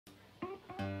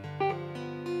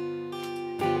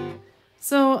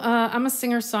So I'm a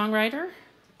singer-songwriter,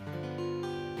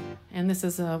 and this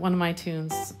is one of my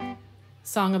tunes,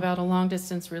 song about a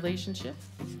long-distance relationship.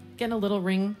 Getting a little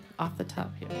ring off the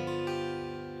top here.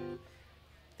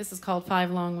 This is called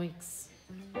 5 Long Weeks.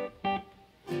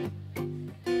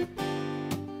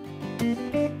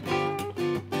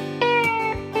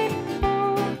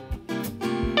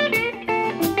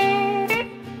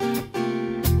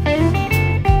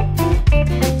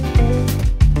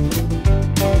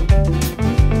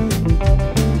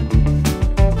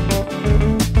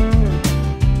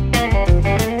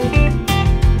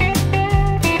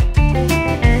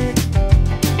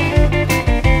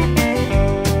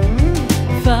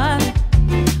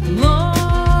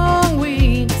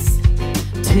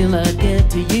 Till I get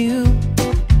to you.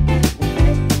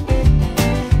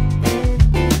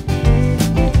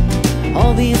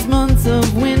 All these months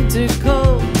of winter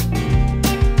cold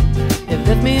have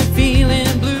left me feeling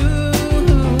blue.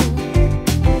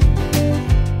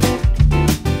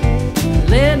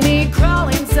 Let me crawl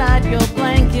inside your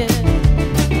blanket,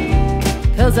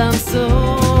 'cause I'm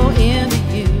so into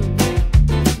you.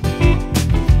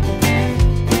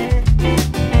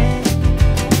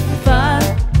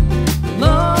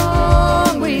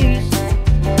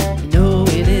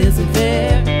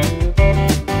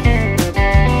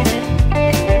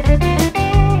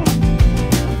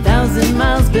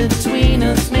 Between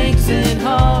us makes it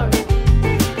hard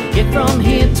to get from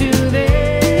here to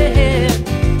there.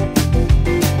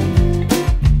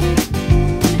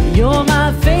 You're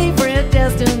my favorite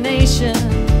destination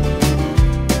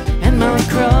and my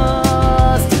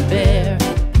cross to bear.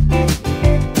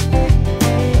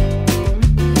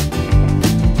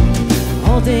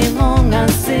 All day long I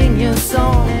sing your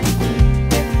song,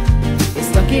 it's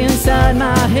stuck inside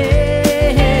my head.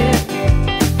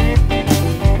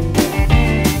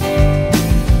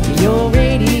 Your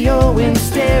radio and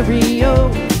stereo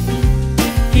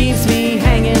keeps me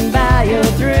hanging by a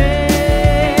thread.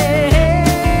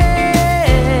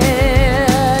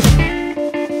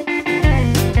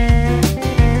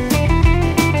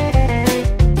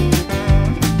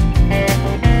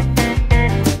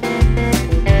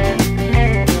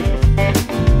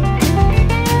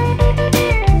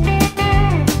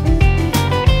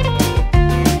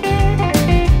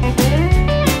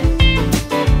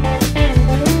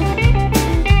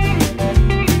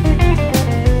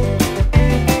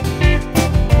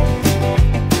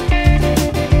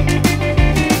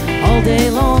 All day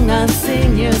long I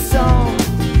sing your song,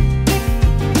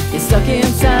 it's stuck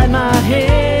inside my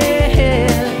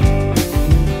head.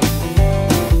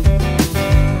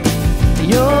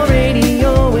 Your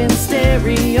radio and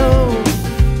stereo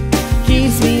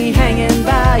keeps me hanging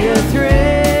by a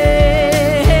thread.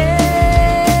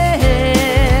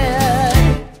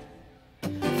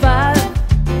 5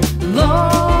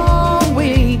 long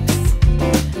weeks,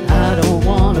 I don't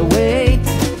wanna wait.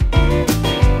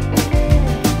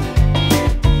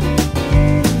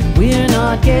 We're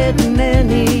not getting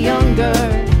any younger,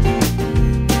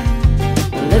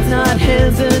 let's not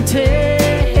hesitate.